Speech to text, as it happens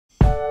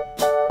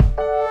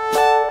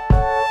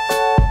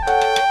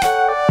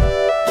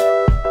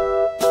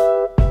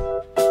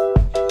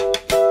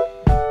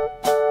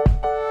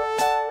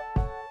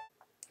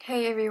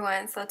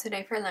So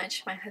today for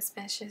lunch, my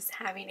husband's just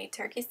having a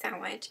turkey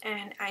sandwich,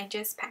 and I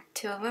just packed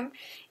 2 of them,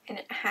 and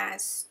it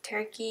has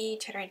turkey,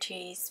 cheddar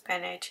cheese,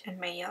 spinach, and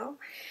mayo.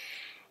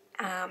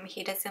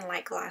 He doesn't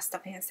like a lot of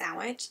stuff in his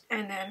sandwich.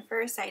 And then for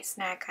a side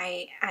snack,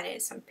 I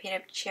added some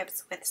potato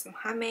chips with some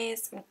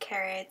hummus, some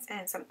carrots,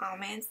 and some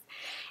almonds.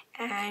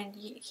 And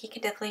he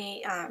can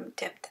definitely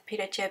dip the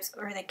potato chips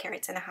or the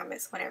carrots in the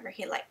hummus, whatever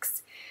he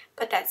likes.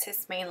 But that's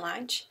his main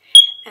lunch.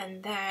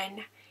 And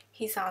then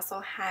he's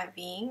also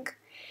having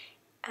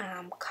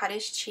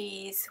cottage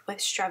cheese with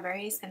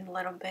strawberries and a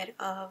little bit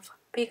of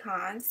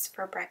pecans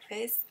for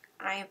breakfast.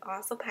 I've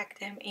also packed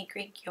him a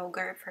Greek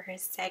yogurt for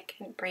his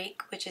second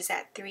break, which is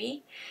at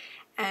 3.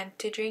 And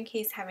to drink,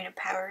 he's having a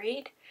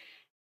Powerade.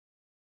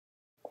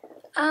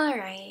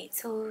 Alright,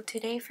 so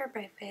today for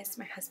breakfast,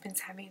 my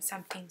husband's having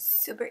something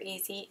super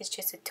easy. It's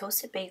just a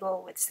toasted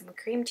bagel with some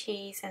cream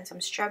cheese and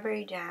some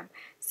strawberry jam.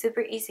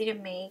 Super easy to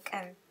make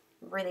and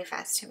really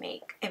fast to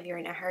make if you're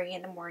in a hurry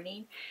in the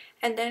morning.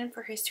 And then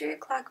for his 3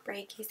 o'clock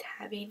break, he's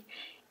having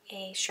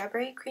a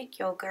strawberry Greek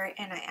yogurt,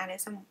 and I added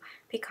some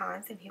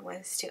pecans if he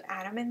wants to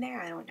add them in there.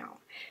 I don't know.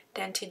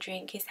 Then to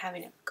drink, he's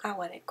having a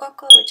agua de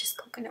coco, which is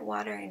coconut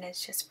water, and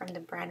it's just from the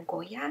brand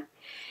Goya,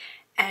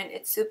 and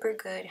it's super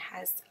good. It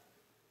has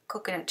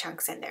coconut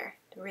chunks in there.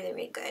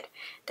 Really good.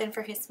 Then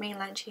for his main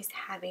lunch, he's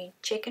having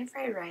chicken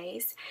fried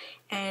rice,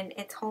 and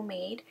it's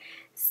homemade.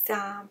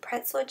 Some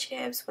pretzel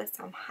chips with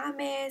some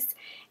hummus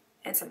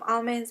and some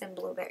almonds and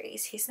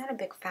blueberries. He's not a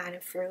big fan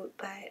of fruit,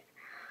 but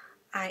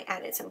I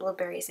added some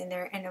blueberries in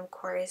there, and of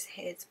course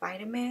his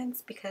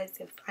vitamins, because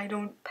if I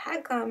don't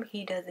pack them,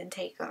 he doesn't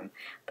take them.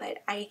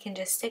 But I can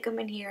just stick them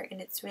in here,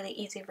 and it's really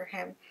easy for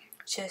him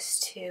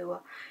just to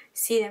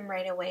see them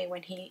right away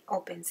when he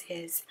opens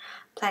his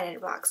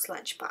Planet Box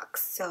lunchbox.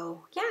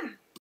 So yeah.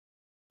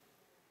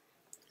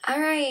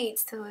 Alright,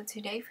 so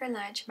today for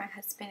lunch, my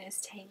husband is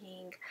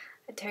taking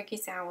a turkey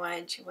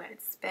sandwich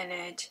with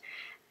spinach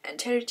and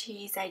cheddar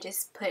cheese. I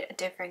just put a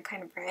different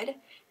kind of bread.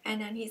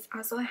 And then he's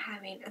also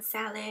having a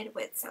salad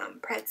with some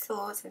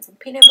pretzels and some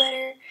peanut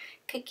butter,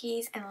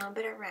 cookies, and a little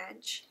bit of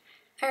ranch.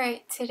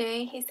 Alright,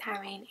 today he's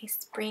having a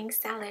spring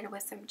salad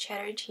with some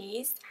cheddar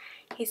cheese.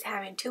 He's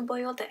having 2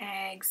 boiled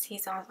eggs.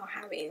 He's also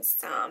having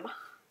some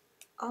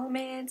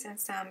almonds and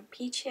some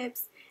pea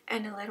chips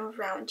and a little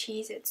round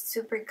cheese. It's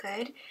super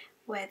good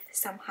with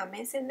some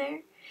hummus in there.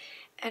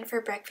 And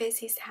for breakfast,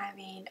 he's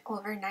having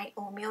overnight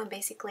oatmeal. It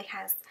basically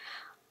has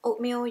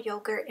oatmeal,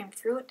 yogurt, and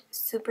fruit.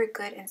 Super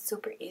good and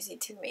super easy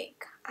to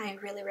make. I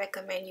really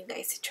recommend you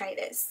guys to try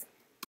this.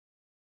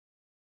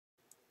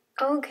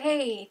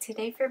 Okay,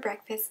 today for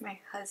breakfast, my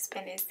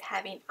husband is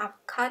having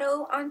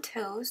avocado on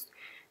toast.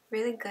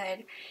 Really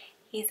good.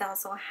 He's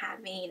also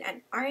having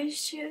an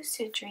orange juice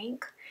to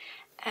drink.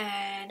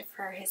 And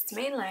for his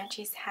main lunch,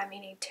 he's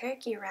having a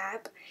turkey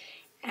wrap,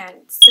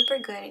 and super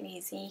good and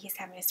easy. He's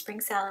having a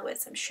spring salad with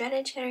some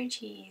shredded cheddar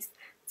cheese,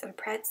 some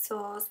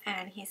pretzels,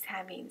 and he's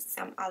having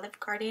some Olive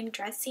Garden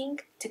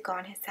dressing to go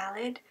on his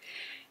salad.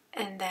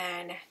 And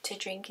then to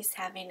drink, he's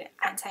having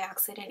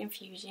antioxidant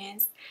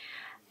infusions,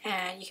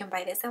 and you can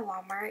buy this at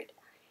Walmart.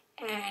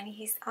 And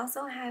he's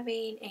also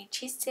having a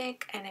cheese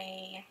stick and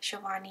a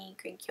Chobani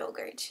Greek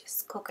yogurt,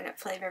 just coconut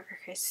flavor,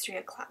 for his 3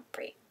 o'clock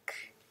break.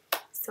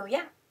 So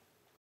yeah.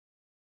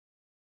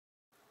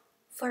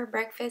 For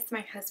breakfast,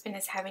 my husband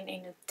is having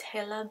a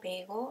Nutella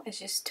bagel. It's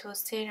just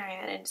toasted. I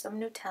added some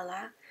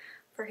Nutella.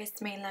 For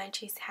his main lunch,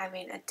 he's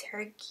having a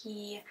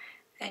turkey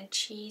and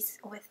cheese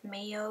with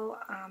mayo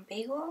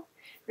bagel.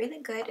 Really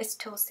good. It's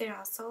toasted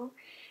also.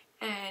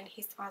 And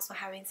he's also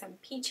having some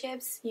pea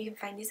chips. You can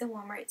find these in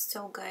Walmart. It's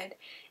so good.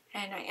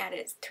 And I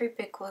added 3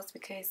 pickles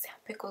because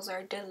pickles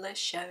are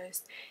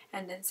delicious.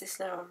 And then this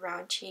little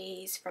round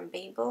cheese from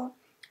Baby Bell,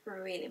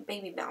 really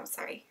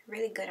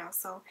good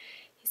also.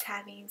 He's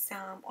having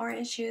some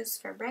orange juice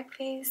for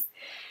breakfast.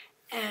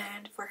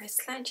 And for his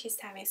lunch, he's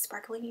having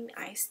sparkling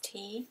iced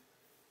tea.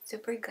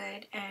 Super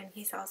good. And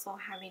he's also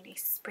having a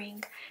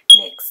spring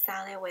mix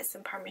salad with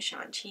some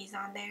Parmesan cheese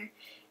on there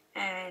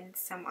and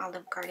some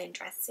Olive Garden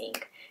dressing,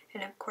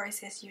 and of course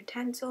his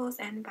utensils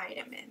and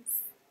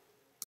vitamins.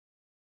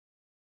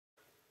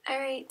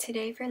 Alright,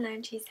 today for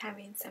lunch he's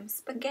having some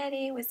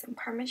spaghetti with some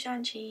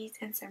Parmesan cheese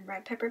and some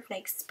red pepper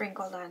flakes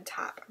sprinkled on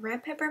top.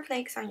 Red pepper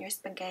flakes on your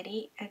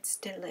spaghetti, it's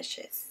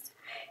delicious.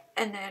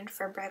 And then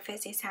for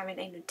breakfast he's having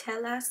a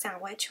Nutella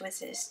sandwich,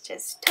 which is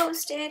just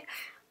toasted.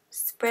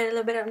 Spread a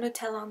little bit of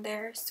Nutella on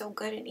there. So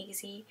good and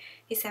easy.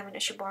 He's having a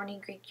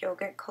Chobani Greek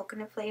yogurt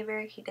coconut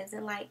flavor. He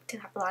doesn't like to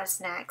have a lot of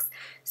snacks,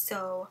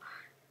 so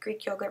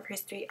Greek yogurt for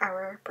his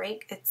 3-hour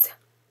break, it's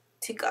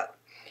to go.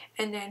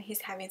 And then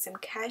he's having some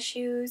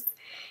cashews.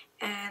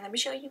 And let me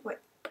show you what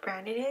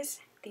brand it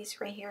is.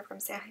 These right here from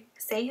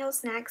Sahil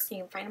Snacks. You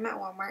can find them at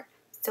Walmart.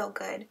 So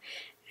good.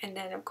 And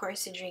then of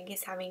course the drink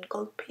is having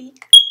Gold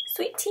Peak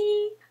sweet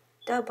tea.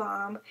 The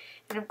bomb.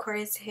 And of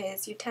course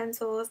his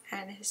utensils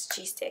and his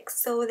cheese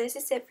sticks. So this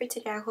is it for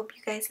today. I hope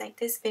you guys like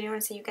this video,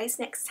 and see you guys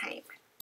next time.